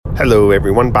Hello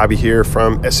everyone, Bobby here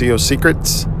from SEO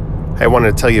Secrets. I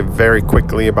wanted to tell you very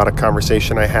quickly about a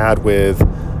conversation I had with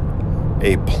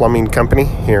a plumbing company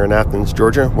here in Athens,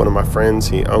 Georgia. One of my friends,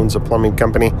 he owns a plumbing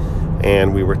company,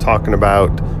 and we were talking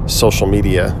about social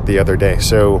media the other day.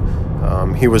 So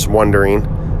he was wondering,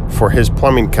 for his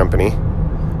plumbing company,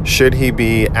 should he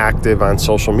be active on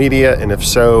social media? And if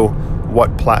so,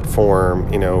 what platform,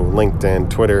 LinkedIn,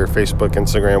 Twitter, Facebook,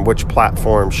 Instagram, which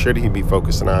platform should he be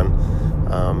focusing on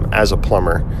as a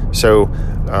plumber? So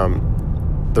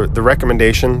the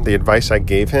recommendation, the advice I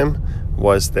gave him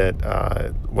was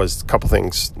that was a couple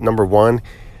things. Number one,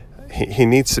 he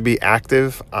needs to be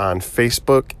active on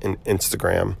Facebook and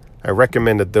Instagram. I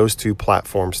recommended those two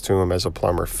platforms to him as a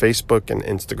plumber, Facebook and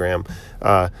Instagram.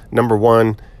 Number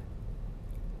one,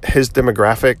 his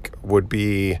demographic would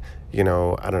be,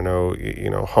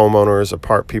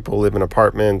 homeowners, people live in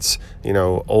apartments,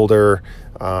 older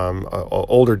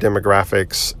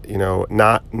demographics,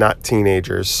 not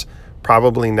teenagers,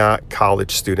 probably not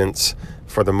college students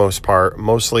for the most part,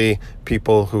 mostly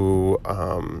people who,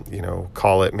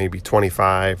 call it maybe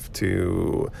 25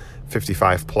 to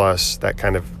 55 plus, that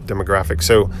kind of demographic.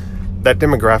 So that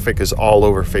demographic is all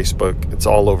over Facebook. It's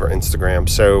all over Instagram.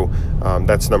 So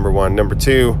that's number one. Number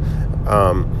two,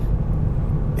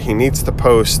 he needs to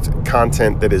post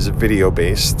content that is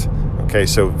video-based. Okay,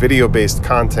 so video-based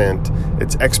content,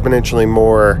 it's exponentially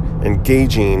more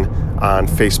engaging on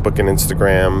Facebook and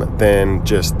Instagram than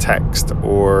just text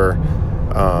or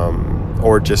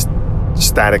just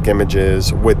static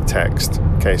images with text.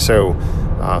 Okay, so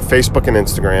Facebook and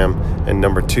Instagram, and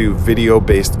number two,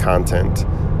 video-based content.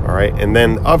 All right, and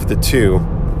then of the two,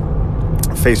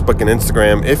 Facebook and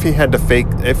Instagram, if he had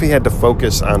to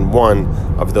focus on one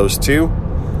of those two,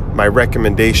 my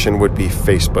recommendation would be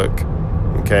Facebook.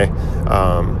 Okay,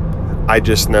 I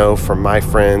just know from my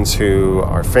friends who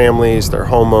are families, they're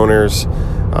homeowners,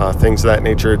 things of that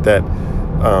nature, that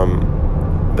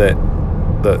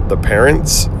the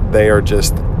parents, they are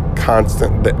just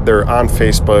constant. They're on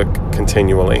Facebook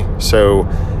continually. So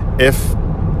if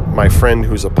my friend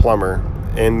who's a plumber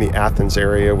in the Athens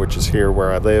area, which is here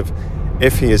where I live,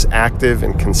 if he is active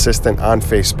and consistent on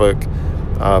Facebook,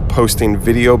 posting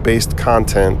video-based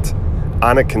content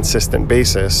on a consistent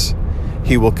basis,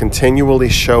 he will continually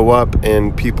show up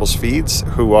in people's feeds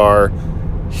who are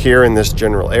here in this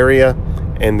general area,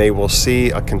 and they will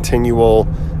see a continual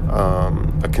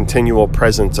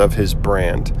presence of his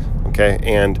brand. Okay,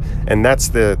 and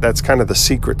that's kind of the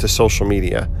secret to social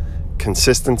media: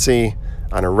 consistency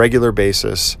on a regular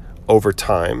basis over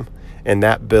time, and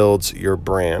that builds your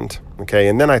brand. Okay,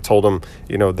 and then I told him,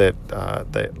 that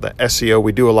the SEO,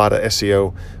 we do a lot of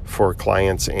SEO for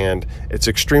clients, and it's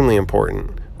extremely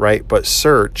important, right? But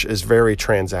search is very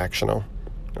transactional.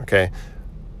 Okay,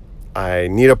 I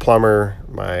need a plumber,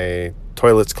 my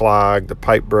toilet's clogged, the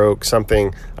pipe broke,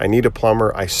 something. I need a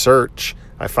plumber. I search,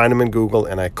 I find them in Google,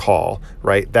 and I call.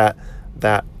 Right, that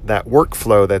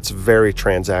workflow, that's very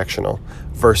transactional.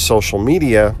 Versus social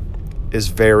media is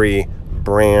very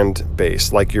brand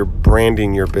based, like you're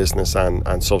branding your business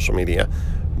on social media.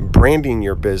 Branding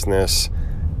your business,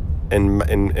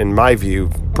 in my view,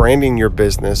 branding your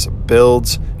business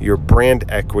builds your brand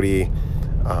equity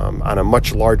on a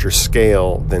much larger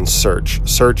scale than search.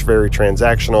 Search, very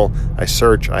transactional. I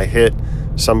search, I hit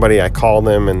somebody, I call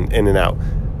them, and in and out.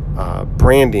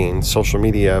 Branding, social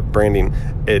media branding,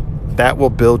 that will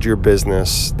build your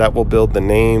business, that will build the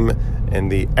name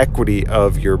and the equity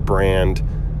of your brand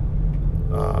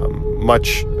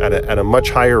at a much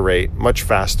higher rate, much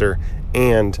faster,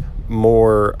 and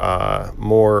more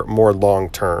long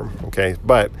term. Okay,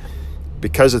 but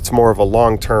because it's more of a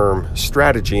long term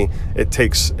strategy, it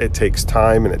takes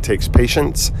time and it takes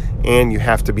patience, and you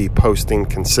have to be posting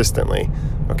consistently.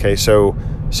 Okay, so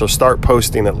start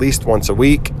posting at least once a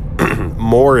week,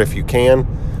 more if you can,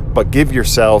 but give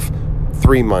yourself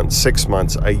 3 months, 6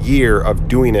 months, a year of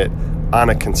doing it on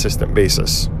a consistent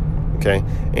basis. Okay,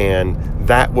 and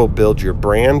that will build your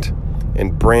brand,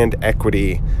 and brand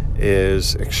equity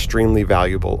is extremely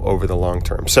valuable over the long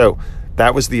term. So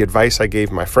that was the advice I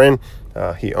gave my friend.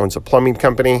 He owns a plumbing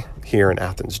company here in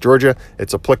Athens, Georgia.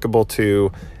 It's applicable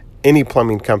to any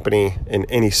plumbing company in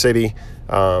any city.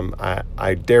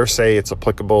 I dare say it's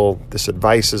applicable. This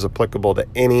advice is applicable to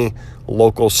any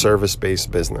local service-based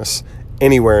business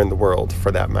anywhere in the world, for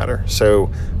that matter.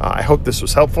 So I hope this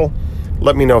was helpful.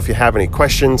 Let me know if you have any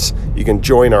questions. You can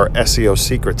join our SEO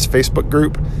Secrets Facebook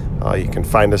group. You can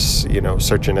find us,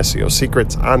 searching SEO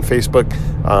Secrets on Facebook.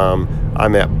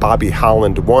 I'm at Bobby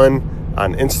Holland 1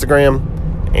 on Instagram,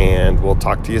 and we'll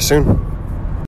talk to you soon.